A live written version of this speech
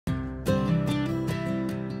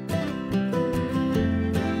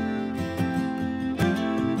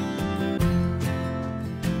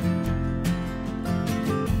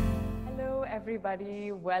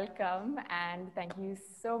everybody. Welcome, and thank you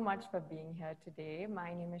so much for being here today.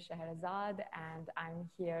 My name is Sheherazaad, and I'm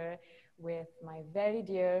here with my very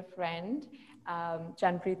dear friend,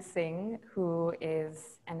 Chanpreet Singh, who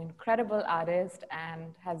is an incredible artist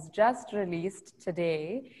and has just released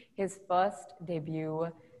today his first debut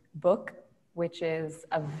book, which is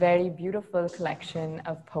a very beautiful collection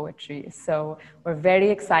of poetry. So we're very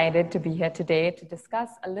excited to be here today to discuss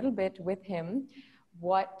a little bit with him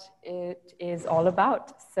what it is all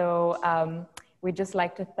about. So we'd just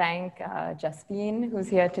like to thank Jasveen, who's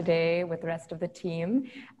here today with the rest of the team,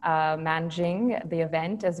 managing the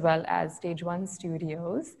event, as well as Stage One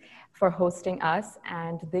Studios for hosting us,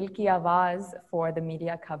 and Dil Ki Awaaz for the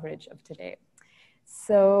media coverage of today.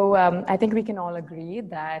 So I think we can all agree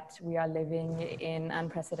that we are living in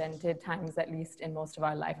unprecedented times, at least in most of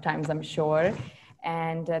our lifetimes, I'm sure.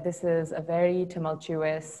 And this is a very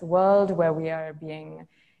tumultuous world where we are being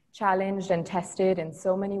challenged and tested in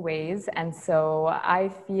so many ways. And so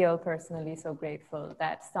I feel personally so grateful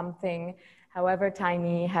that something, however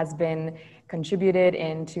tiny, has been contributed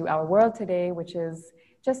into our world today, which is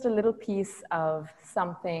just a little piece of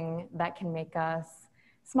something that can make us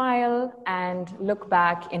smile and look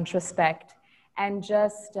back, introspect, and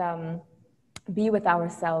just be with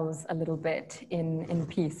ourselves a little bit in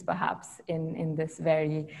peace, perhaps, in this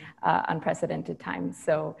very unprecedented time.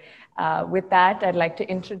 So with that, I'd like to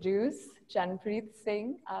introduce Chanpreet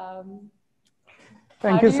Singh.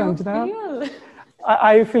 Thank you, Sanjana.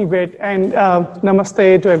 I feel great. And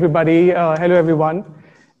namaste to everybody. Hello, everyone.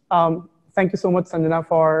 Thank you so much, Sanjana,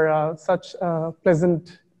 for such a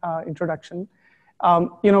pleasant introduction.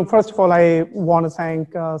 First of all, I want to thank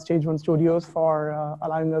Stage One Studios for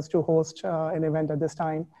allowing us to host an event at this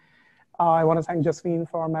time. I want to thank Jasveen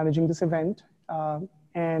for managing this event,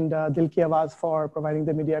 and Dil Ki Awaaz for providing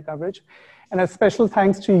the media coverage. And a special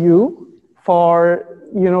thanks to you for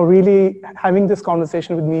really having this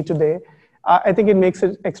conversation with me today. I think it makes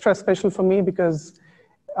it extra special for me because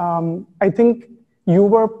I think you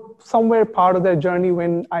were somewhere part of that journey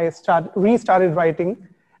when I restarted writing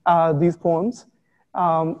these poems.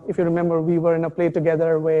 If you remember, we were in a play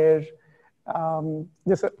together where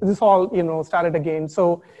this all started again.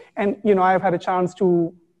 So, and I've had a chance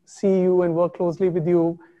to see you and work closely with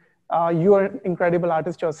you. You are an incredible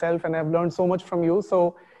artist yourself, and I've learned so much from you.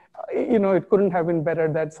 So, it couldn't have been better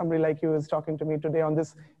that somebody like you is talking to me today on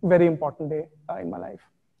this very important day in my life.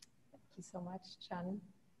 Thank you so much, Chan.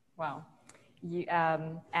 Wow.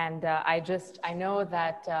 I know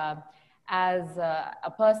that. As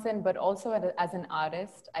a person, but also as an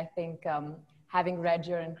artist, I think having read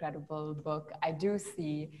your incredible book, I do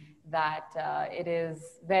see that it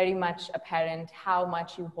is very much apparent how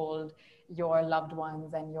much you hold your loved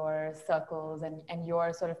ones and your circles and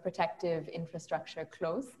your sort of protective infrastructure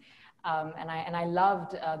close. And I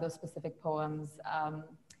loved those specific poems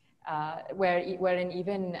wherein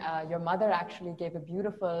even your mother actually gave a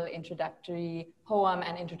beautiful introductory poem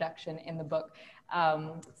and introduction in the book.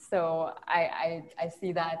 So I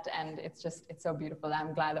see that, and it's so beautiful.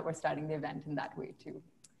 I'm glad that we're starting the event in that way too.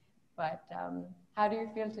 But how do you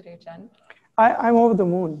feel today, Chan? I'm over the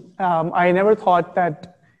moon. I never thought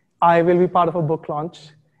that I will be part of a book launch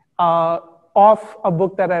of a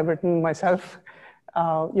book that I've written myself.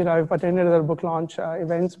 I've attended other book launch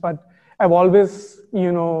events, but I've always,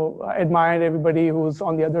 admired everybody who's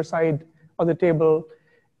on the other side of the table.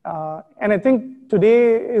 And I think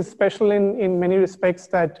today is special in many respects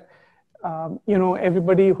that,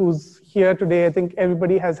 everybody who's here today, I think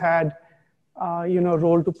everybody has had, a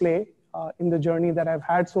role to play in the journey that I've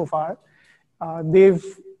had so far. They've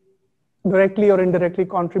directly or indirectly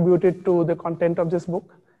contributed to the content of this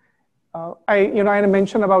book. I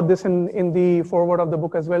mentioned about this in the foreword of the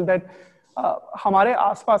book as well, that हमारे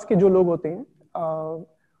आसपास के जो लोग होते हैं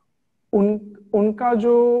उनका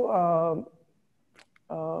जो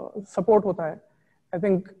support hota hai. I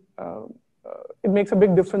think it makes a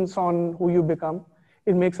big difference on who you become.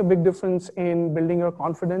 It makes a big difference in building your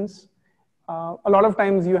confidence. A lot of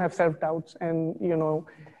times you have self-doubts, and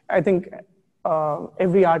I think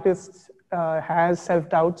every artist has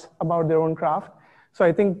self-doubts about their own craft. So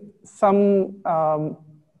I think some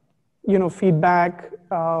feedback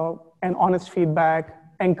and honest feedback,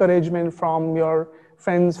 encouragement from your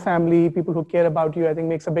friends, family, people who care about you, I think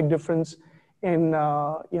makes a big difference in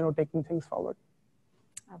taking things forward.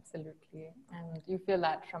 Absolutely, and you feel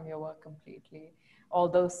that from your work completely. All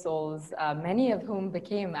those souls, many of whom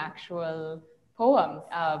became actual poems.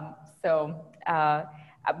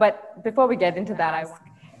 But before we get into that,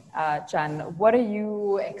 Chan, what are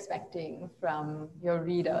you expecting from your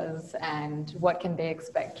readers, and what can they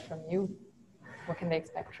expect from you? What can they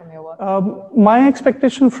expect from your work? My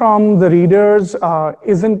expectation from the readers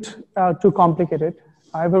isn't too complicated.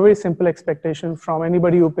 I have a very simple expectation from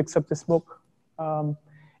anybody who picks up this book. I'm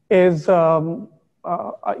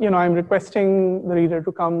requesting the reader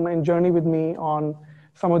to come and journey with me on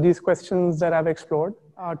some of these questions that I've explored,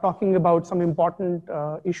 talking about some important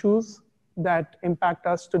issues that impact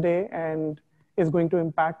us today and is going to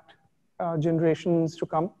impact generations to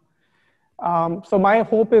come. So my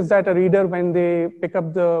hope is that a reader, when they pick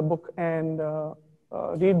up the book and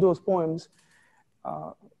read those poems,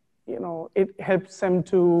 it helps them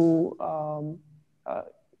to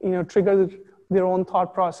trigger their own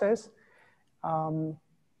thought process. I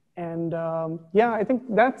think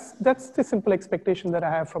that's the simple expectation that I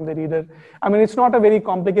have from the reader. I mean, it's not a very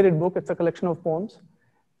complicated book. It's a collection of poems,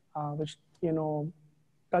 which,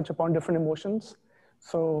 touch upon different emotions.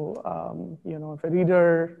 So, if a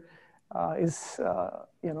reader is,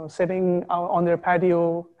 sitting on their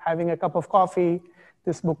patio, having a cup of coffee,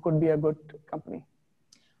 this book could be a good company.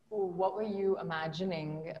 What were you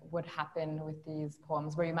imagining would happen with these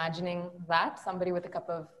poems? Were you imagining that, somebody with a cup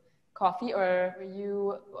of coffee, or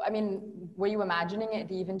were you imagining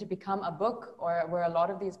it even to become a book, or were a lot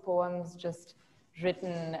of these poems just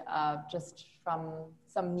written just from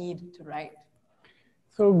some need to write?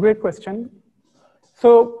 So, great question.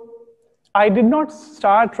 So, I did not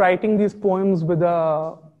start writing these poems with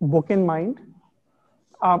a book in mind.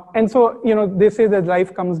 And so, they say that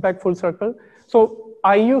life comes back full circle. So,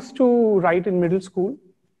 I used to write in middle school.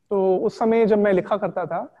 तो उस समय जब मैं लिखा करता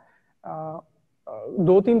था,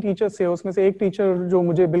 2-3 teachers थे, उसमें से एक टीचर जो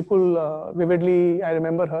मुझे बिल्कुल vividly I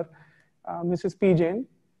remember her, Mrs. P. Jain.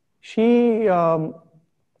 She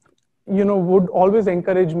would always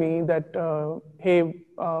encourage me that, hey,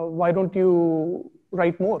 why don't you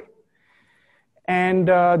write more? And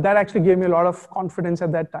that actually gave me a lot of confidence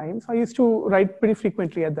at that time. So I used to write pretty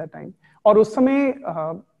frequently at that time. और उस समय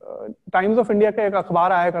Times of India का एक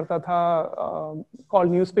अखबार आया करता था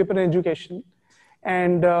called Newspaper and Education,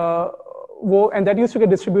 and that used to get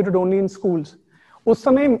distributed only in schools. उस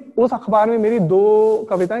समय उस अखबार में मेरी 2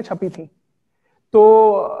 कविताएं छपी थी. तो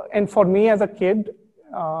and for me as a kid,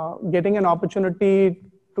 getting an opportunity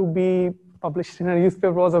to be published in a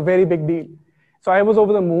newspaper was a very big deal. So I was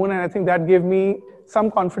over the moon, and I think that gave me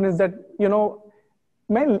some confidence that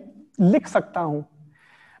मैं लिख सकता हूँ.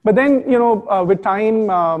 But then, with time,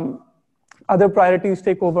 other priorities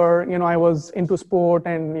take over. I was into sport,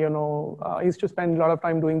 and, I used to spend a lot of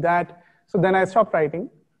time doing that. So then I stopped writing.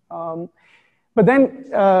 But then,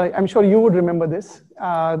 I'm sure you would remember this.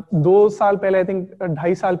 2 साल पहले, I think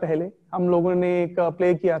 2.5 साल पहले, हम लोगों ने एक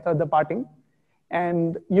play किया था, The Parting.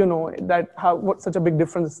 And, what such a big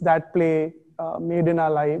difference that play made in our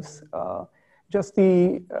lives. Just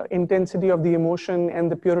the intensity of the emotion and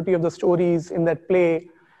the purity of the stories in that play.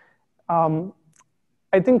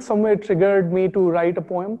 I think somewhere triggered me to write a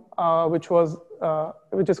poem, which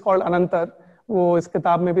is called Anantar. वो इस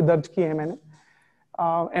किताब में भी दर्ज की है मैंने.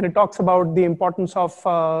 And it talks about the importance of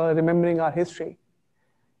remembering our history.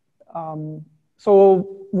 So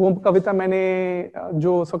वो कविता मैंने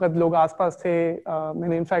जो उस वक्त लोग आसपास थे,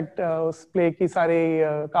 मैंने इनफैक्ट उस प्ले की सारे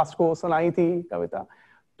कास्ट को सुनाई थी कविता.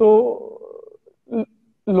 तो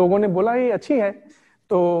लोगों ने बोला ये अच्छी है.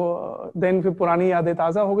 तो देन फिर पुरानी यादें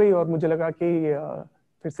ताज़ा हो गई और मुझे लगा कि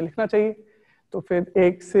फिर से लिखना चाहिए. तो फिर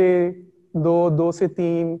 1 से 2, 2 से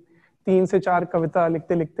 3, 3 से 4 कविता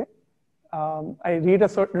लिखते लिखते I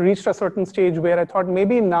reached a certain stage where I thought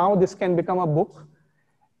maybe now this can become a book.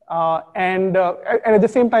 And at the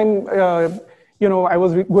same time, I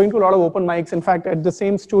was going to a lot of open mics. In fact, at the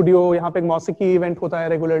same studio, यहाँ पे एक मौसीकी event होता है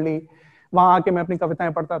regularly. वहाँ आके मैं अपनी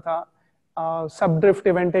कविताएं पढ़ता था. Subdrift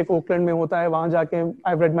event एक ओकलैंड में होता है, वहाँ जाके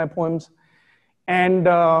I've read my poems, and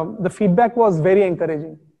the feedback was very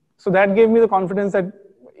encouraging. So that gave me the confidence that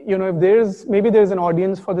if maybe there's an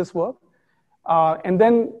audience for this work. And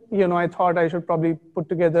then I thought I should probably put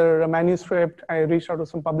together a manuscript. I reached out to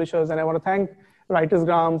some publishers, and I want to thank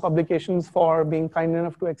Writersgram Publications for being kind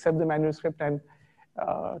enough to accept the manuscript. And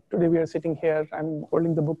today we are sitting here. I'm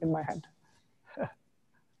holding the book in my hand.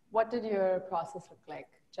 What did your process look like,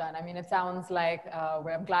 John? I mean, it sounds like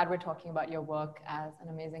I'm glad we're talking about your work as an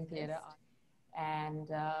amazing theater artist and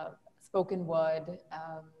spoken word,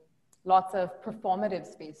 lots of performative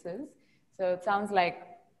spaces. So it sounds like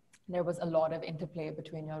there was a lot of interplay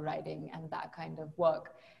between your writing and that kind of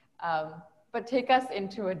work. But take us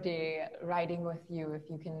into a day writing with you, if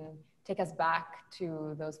you can take us back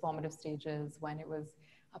to those formative stages when it was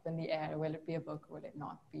up in the air. Will it be a book? Will it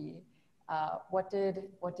not be? What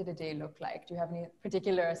did a day look like? Do you have any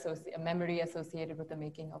particular memory associated with the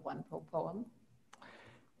making of one poem?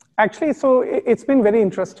 Actually, so it's been very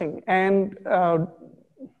interesting. And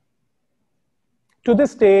to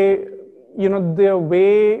this day, the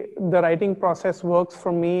way the writing process works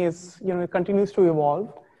for me is, it continues to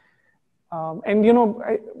evolve. And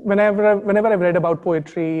whenever I've read about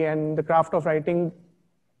poetry and the craft of writing,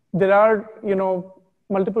 there are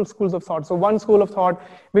multiple schools of thought. So one school of thought,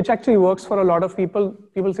 which actually works for a lot of people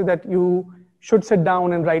say that you should sit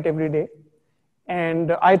down and write every day.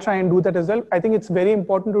 And I try and do that as well. I think it's very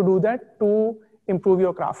important to do that to improve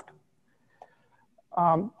your craft.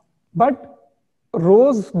 But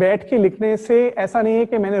रोज बैठ के लिखने से ऐसा नहीं है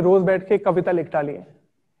कि मैंने रोज बैठ के कविता लिख डाली है.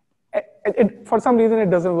 For some reason it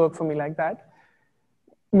doesn't work for me like that.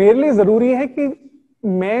 मेरे लिए जरूरी है कि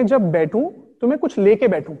मैं जब बैठूं तो मैं कुछ लेके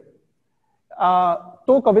बैठूं,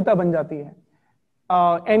 तो कविता बन जाती है.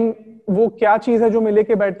 एंड वो क्या चीज है जो मैं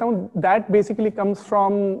लेके बैठता हूँ, that basically comes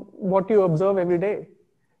from what you observe every day,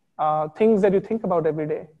 things that you think about every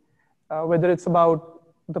day, whether it's about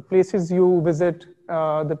the places you visit,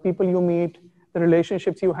 the people you meet, the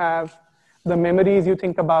relationships you have, the memories you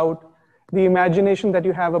think about, the imagination that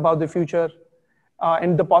you have about the future,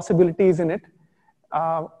 and the possibilities in it.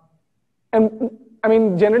 And I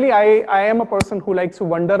mean, generally, I am a person who likes to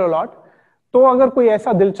wonder a lot. तो अगर कोई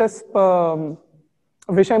ऐसा दिलचस्प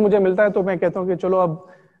विषय मुझे मिलता है तो मैं कहता हूँ कि चलो अब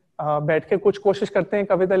बैठ के कुछ कोशिश करते हैं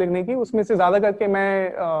कविता लिखने की. उसमें से ज्यादा करके मैं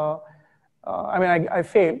I mean, I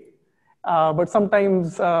fail, but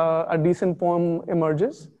sometimes a decent poem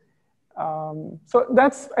emerges. So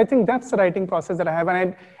I think that's the writing process that I have,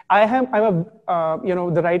 and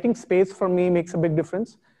the writing space for me makes a big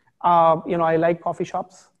difference. I like coffee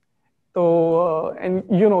shops. So, and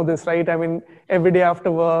you know this, right? I mean, every day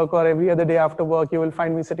after work or every other day after work, you will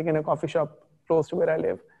find me sitting in a coffee shop close to where I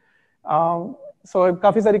live. So,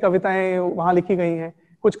 काफी सारी कविताएं वहाँ लिखी गई हैं,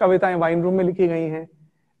 कुछ कविताएं wine room में लिखी गई हैं.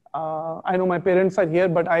 I know my parents are here,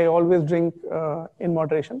 but I always drink in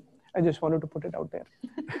moderation. I just wanted to put it out there.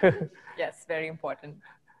 Yes, very important.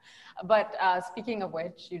 But speaking of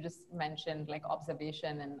which, you just mentioned like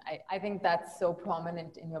observation, and I think that's so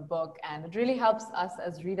prominent in your book, and it really helps us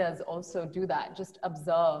as readers also do that, just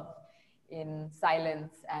observe in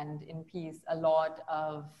silence and in peace a lot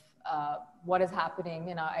of what is happening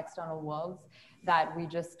in our external worlds that we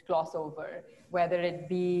just gloss over, whether it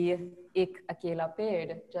be Akela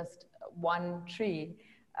Ped, just one tree,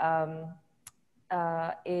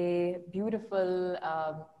 the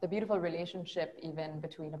beautiful relationship even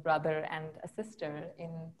between a brother and a sister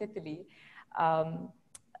in Titli,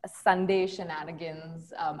 Sunday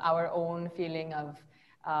shenanigans, our own feeling of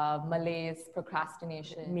malaise,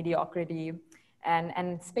 procrastination, mediocrity,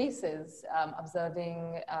 and spaces,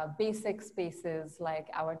 observing basic spaces like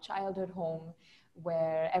our childhood home,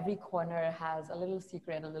 where every corner has a little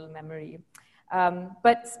secret, a little memory.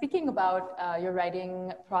 But speaking about your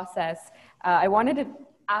writing process, I wanted to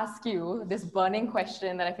ask you this burning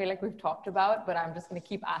question that I feel like we've talked about, but I'm just going to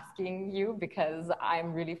keep asking you because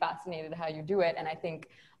I'm really fascinated how you do it. And I think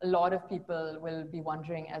a lot of people will be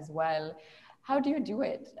wondering as well. How do you do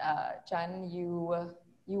it? Chan,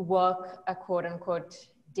 you work a quote unquote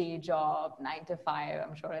day job, 9 to 5.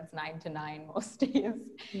 I'm sure it's 9 to 9 most days,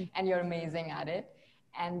 and you're amazing at it.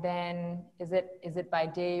 And then is it by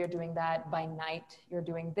day you're doing that, by night you're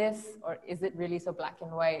doing this, or is it really so black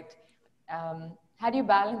and white? How do you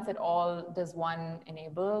balance it all? Does one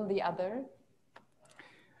enable the other?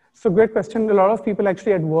 So great question. A lot of people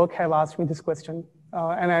actually at work have asked me this question.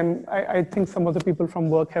 And I think some of the people from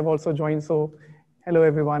work have also joined. So hello,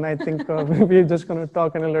 everyone. I think we're just going to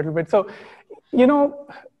talk in a little bit. So,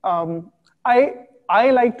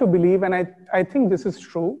 I like to believe, and I think this is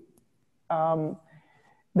true,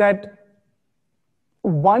 that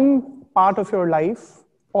one part of your life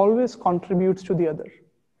always contributes to the other.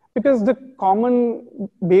 Because the common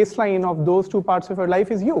baseline of those two parts of your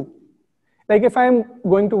life is you. Like if I'm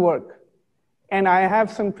going to work and I have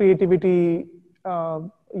some creativity,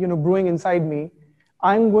 brewing inside me,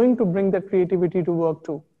 I'm going to bring that creativity to work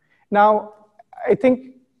too. Now, I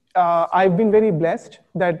think I've been very blessed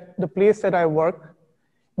that the place that I work,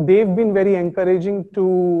 they've been very encouraging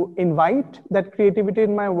to invite that creativity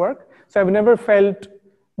in my work. So I've never felt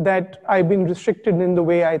that I've been restricted in the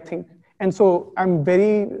way I think. And so I'm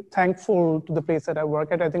very thankful to the place that I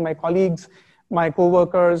work at. I think my colleagues, my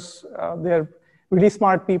coworkers, they're really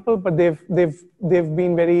smart people, but they've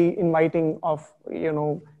been very inviting of,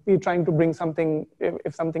 me trying to bring something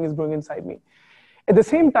if something is brewing inside me. At the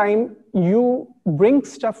same time, you bring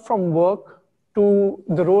stuff from work to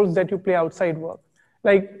the roles that you play outside work.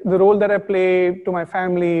 Like the role that I play to my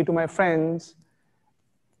family, to my friends,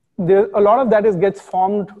 a lot of that gets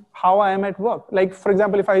formed how I am at work. Like, for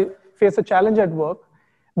example, if I face a challenge at work,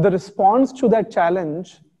 the response to that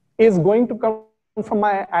challenge is going to come from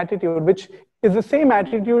my attitude, which is the same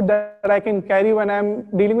attitude that I can carry when I'm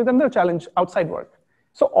dealing with another challenge outside work.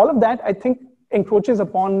 So all of that, I think, encroaches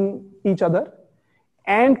upon each other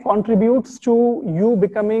and contributes to you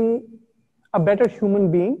becoming a better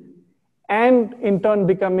human being and in turn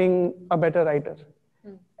becoming a better writer.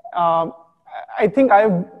 Um, I think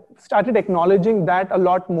I've started acknowledging that a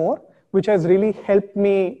lot more, which has really helped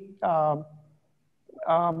me,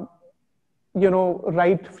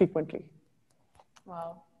 write frequently.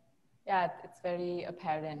 Wow. Yeah, it's very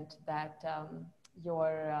apparent that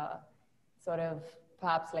your sort of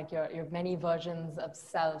perhaps like your many versions of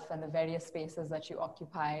self and the various spaces that you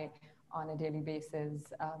occupy on a daily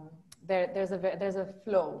basis. There's a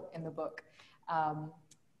flow in the book.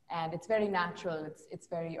 And it's very natural, it's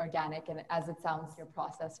very organic, and as it sounds, your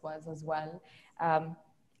process was as well.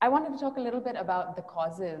 I wanted to talk a little bit about the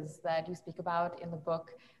causes that you speak about in the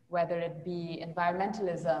book, whether it be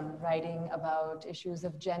environmentalism, writing about issues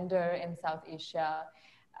of gender in South Asia.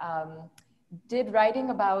 Did writing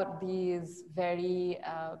about these very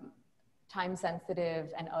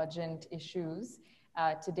time-sensitive and urgent issues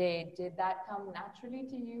today, did that come naturally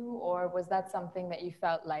to you, or was that something that you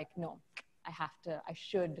felt like, no, I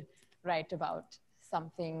should write about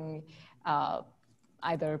something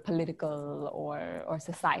either political or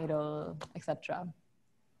societal, etc.?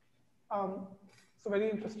 It's a very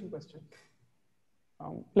interesting question.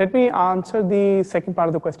 Let me answer the second part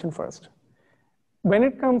of the question first. When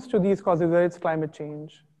it comes to these causes, whether it's climate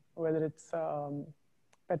change, whether it's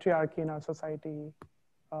patriarchy in our society,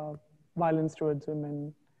 violence towards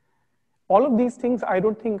women, all of these things I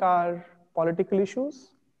don't think are political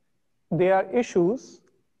issues. They are issues,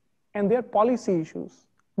 and they are policy issues.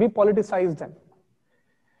 We politicize them.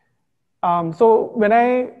 So when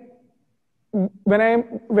I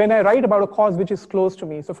write about a cause which is close to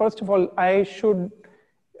me, so first of all, I should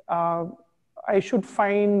have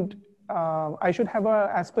an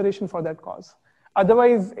aspiration for that cause.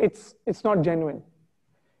 Otherwise, it's not genuine.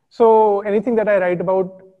 So anything that I write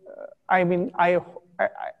about, I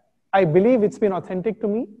believe it's been authentic to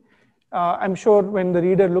me. I'm sure when the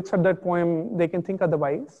reader looks at that poem, they can think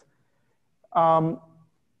otherwise. But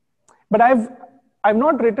I've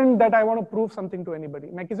not written that I want to prove something to anybody.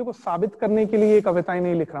 मैं किसी को साबित करने के लिए कविताएं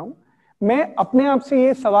नहीं लिख रहा हूँ. मैं अपने आप से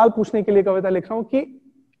ये सवाल पूछने के लिए कविता लिख रहा हूँ कि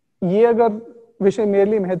ये अगर विषय मेरे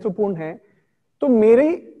लिए महत्वपूर्ण है, तो मेरे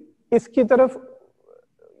इसकी तरफ,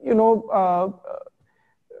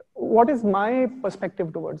 what is my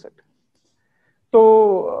perspective towards it?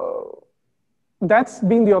 So that's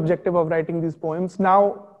been the objective of writing these poems.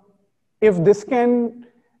 Now, if this can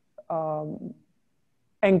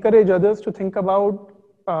encourage others to think about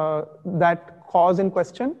that cause in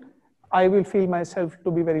question, I will feel myself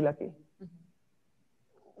to be very lucky.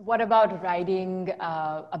 What about writing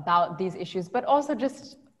about these issues, but also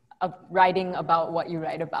just writing about what you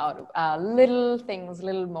write about? Little things,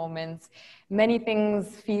 little moments, many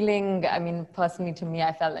things, feeling, I mean, personally to me,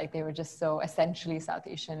 I felt like they were just so essentially South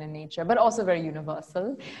Asian in nature, but also very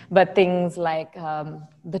universal. But things like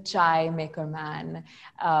the chai maker man,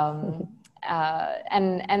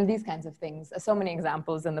 and these kinds of things. So many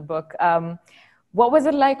examples in the book. What was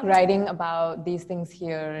it like writing about these things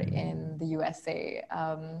here in the USA?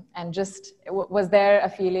 And just, was there a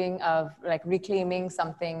feeling of like reclaiming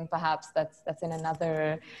something perhaps that's in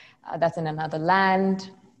another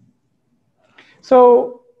land?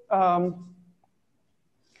 So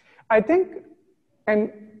I think,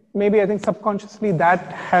 and maybe I think subconsciously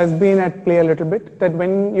that has been at play a little bit, that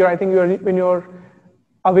when you're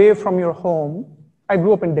away from your home. I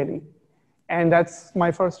grew up in Delhi, and that's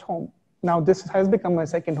my first home. Now this has become my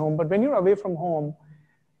second home, but when you're away from home,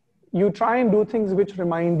 you try and do things which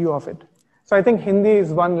remind you of it. So I think Hindi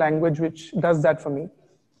is one language which does that for me.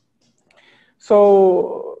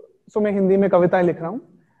 So मैं हिंदी में कविताएं लिख रहा हूँ,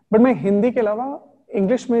 but मैं हिंदी के अलावा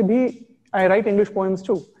English में भी I write English poems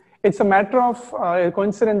too. It's a matter of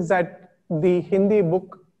coincidence that the Hindi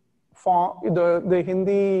book, the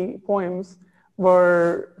Hindi poems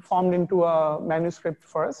were formed into a manuscript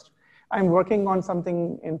first. I'm working on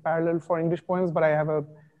something in parallel for English poems, but I have a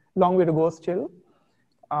long way to go still.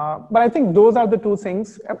 But I think those are the two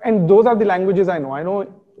things, and those are the languages I know. I know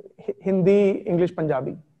Hindi, English,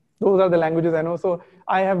 Punjabi. Those are the languages I know, so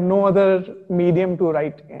I have no other medium to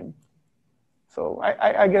write in. So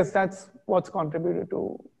I guess that's what's contributed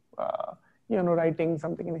to, writing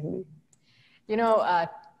something in Hindi.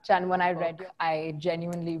 Chan, when I read you, I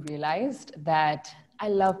genuinely realized that I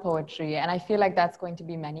love poetry, and I feel like that's going to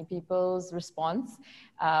be many people's response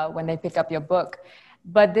when they pick up your book.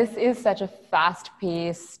 But this is such a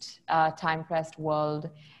fast-paced, time-pressed world.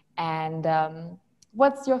 And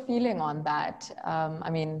what's your feeling on that? I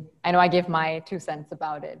mean, I know I gave my 2 cents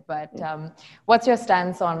about it, but what's your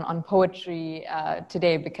stance on poetry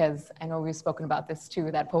today? Because I know we've spoken about this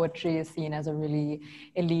too, that poetry is seen as a really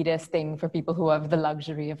elitist thing for people who have the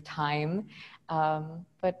luxury of time.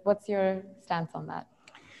 But what's your stance on that?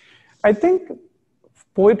 I think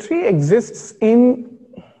poetry exists in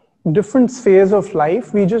different spheres of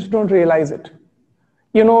life. We just don't realize it.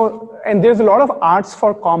 You know, and there's a lot of arts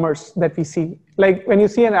for commerce that we see. Like when you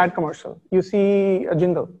see an ad commercial, you see a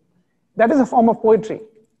jingle. That is a form of poetry,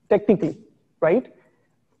 technically, right?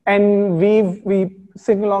 And we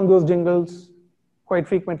sing along those jingles quite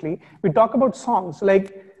frequently. We talk about songs.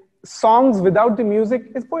 Like songs without the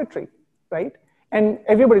music is poetry, right? And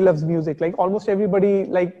everybody loves music. Like almost everybody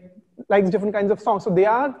likes different kinds of songs. So they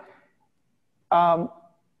are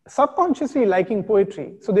subconsciously liking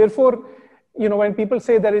poetry. So therefore, you know, when people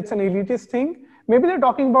say that it's an elitist thing, maybe they're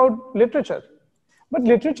talking about literature. But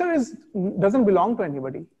literature doesn't belong to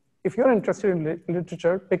anybody. If you're interested in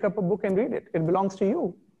literature, pick up a book and read it. It belongs to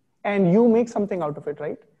you. And you make something out of it,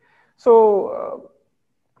 right? So,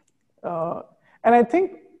 and I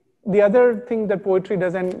think the other thing that poetry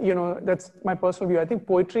does, and you know, that's my personal view, I think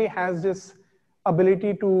poetry has this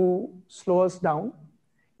ability to slow us down.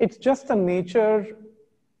 It's just the nature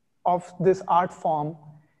of this art form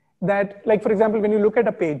that, like for example, when you look at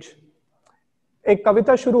a page, एक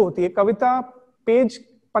कविता शुरू होती है, कविता page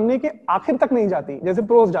पन्ने के आखिर तक नहीं जाती, जैसे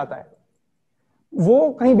प्रोज जाता है,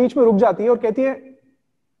 वो कहीं बीच में रुक जाती है और कहती है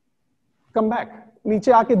कम बैक,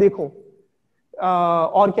 नीचे आके देखो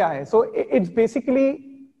और क्या है. So it's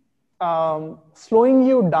basically slowing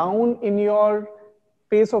you down in your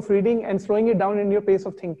pace of reading and slowing it down in your pace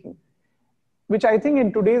of thinking, which I think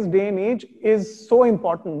in today's day and age is so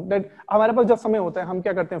important that हमारे पास जब समय होता है हम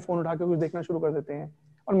क्या करते हैं, phone उठा के कुछ देखना शुरू कर देते हैं.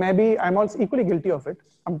 और मैं भी I am also equally guilty of it.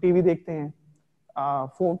 हम टीवी देखते हैं,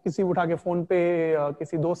 फोन किसी उठा के फोन पे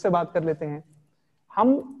किसी दोस्त से बात कर लेते हैं.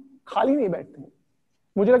 हम खाली नहीं बैठते हैं.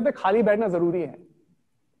 मुझे लगता है खाली बैठना जरूरी है.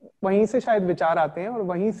 वहीं से शायद विचार आते हैं और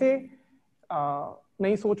वहीं से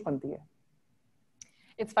नई सोच बनती है.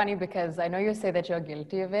 It's funny because I know you say that you're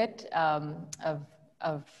guilty of it,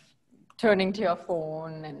 of turning to your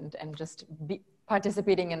phone and just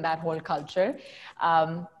participating in that whole culture.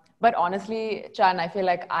 But honestly, Chan, I feel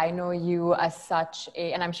like I know you as such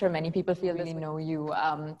and I'm sure many people feel really know you.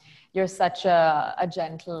 You're such a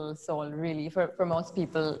gentle soul, really, for most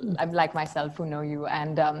people, like myself, who know you.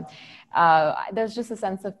 And there's just a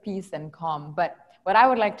sense of peace and calm. But what I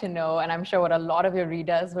would like to know, and I'm sure what a lot of your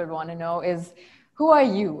readers would want to know, is who are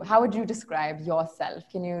you? How would you describe yourself?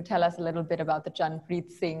 Can you tell us a little bit about the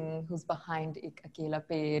Chanpreet Singh who's behind Akela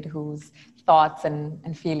Ped, whose thoughts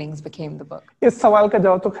and feelings became the book? इस सवाल का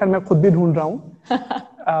जवाब तो खैर मैं खुद भी ढूंढ रहा हूँ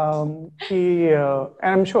कि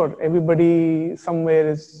and I'm sure everybody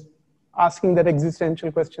somewhere is asking that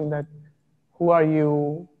existential question that who are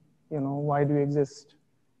you? You know, why do you exist?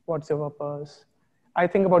 What's your purpose? I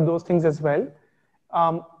think about those things as well.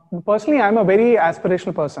 Personally, I'm a very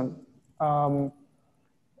aspirational person.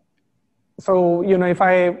 So, you know, if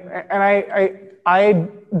I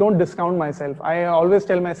don't discount myself. I always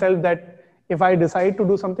tell myself that if I decide to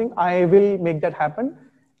do something, I will make that happen.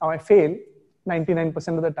 I fail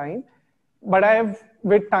 99% of the time. But I have,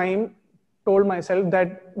 with time, told myself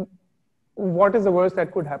that what is the worst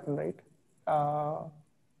that could happen, right?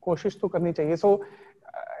 कोशिश तो करनी चाहिए. So,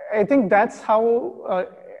 I think that's how,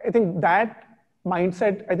 I think that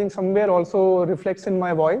mindset, I think somewhere also reflects in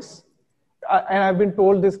my voice. And I've been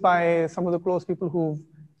told this by some of the close people who've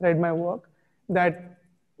read my work, that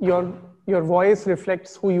your voice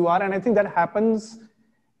reflects who you are. And I think that happens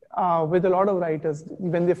with a lot of writers.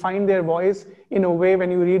 When they find their voice, in a way, when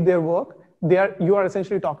you read their work, you are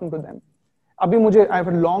essentially talking to them. I have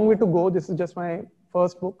a long way to go. This is just my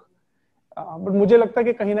first book. But मुझे लगता है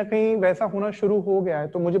कि कहीं ना कहीं वैसा होना शुरू हो गया है,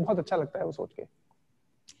 तो मुझे बहुत अच्छा लगता है वो सोच के.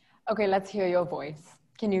 Okay, let's hear your voice.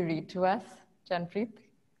 Can you read to us, Chanpreet?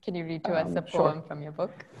 Can you read to us a poem from your book?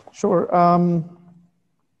 Sure.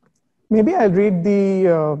 Maybe I'll read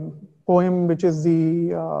the poem, which is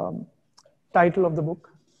the title of the book,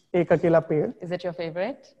 Ek Akela Ped. Is it your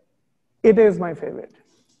favorite? It is my favorite.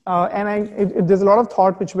 And there's a lot of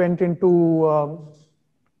thought which went into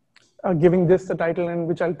giving this the title, and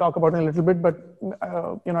which I'll talk about in a little bit, but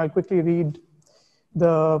you know, I'll quickly read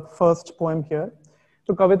the first poem here.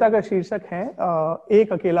 तो कविता का शीर्षक है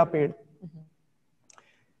एक अकेला पेड़.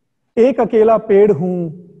 एक अकेला पेड़ हूं,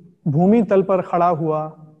 भूमि तल पर खड़ा हुआ,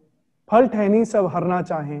 फल टहनी सब हरना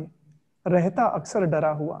चाहें, रहता अक्सर डरा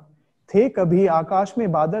हुआ. थे कभी आकाश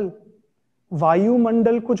में बादल,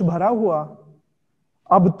 वायुमंडल कुछ भरा हुआ,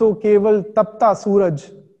 अब तो केवल तपता सूरज,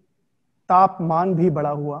 तापमान भी बढ़ा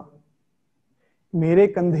हुआ। मेरे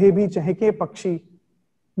कंधे भी चहके पक्षी,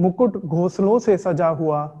 मुकुट घोंसलों से सजा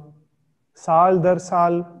हुआ। साल दर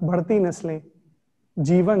साल बढ़ती नस्लें,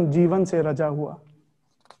 जीवन जीवन से रजा हुआ।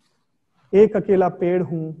 एक अकेला पेड़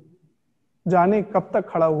हूं, जाने कब तक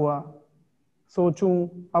खड़ा हुआ। सोचूं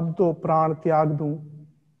अब तो प्राण त्याग दूं,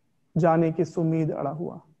 जाने की उम्मीद अड़ा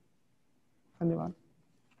हुआ। धन्यवाद।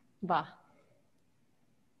 Wow.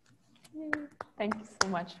 Thank you so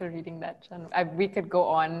much for reading that, Chan. We could go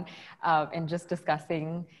on in just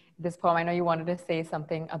discussing this poem. I know you wanted to say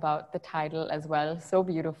something about the title as well. So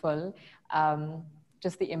beautiful.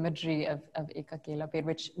 Just the imagery of Ek Akela Ped,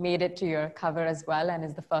 which made it to your cover as well and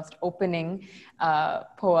is the first opening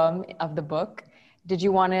poem of the book. Did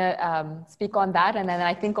you want to speak on that? And then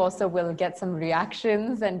I think also we'll get some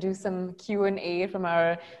reactions and do some Q&A from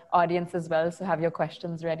our audience as well. So have your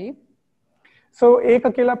questions ready. So एक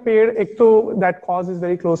अकेला पेड़, एक तो that cause is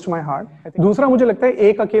very close to my heart. दूसरा मुझे लगता है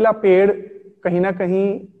एक अकेला पेड़ कहीं ना कहीं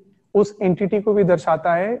उस एंटिटी को भी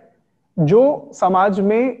दर्शाता है जो समाज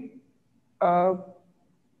में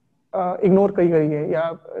इग्नोर की गई है या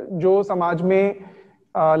जो समाज में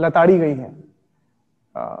लताड़ी गई है।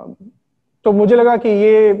 तो मुझे लगा कि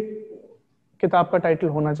ये किताब का टाइटल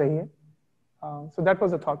होना चाहिए. So that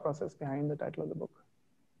was the thought process behind the title of the book.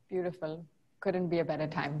 Beautiful. Couldn't be a better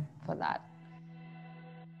time for that.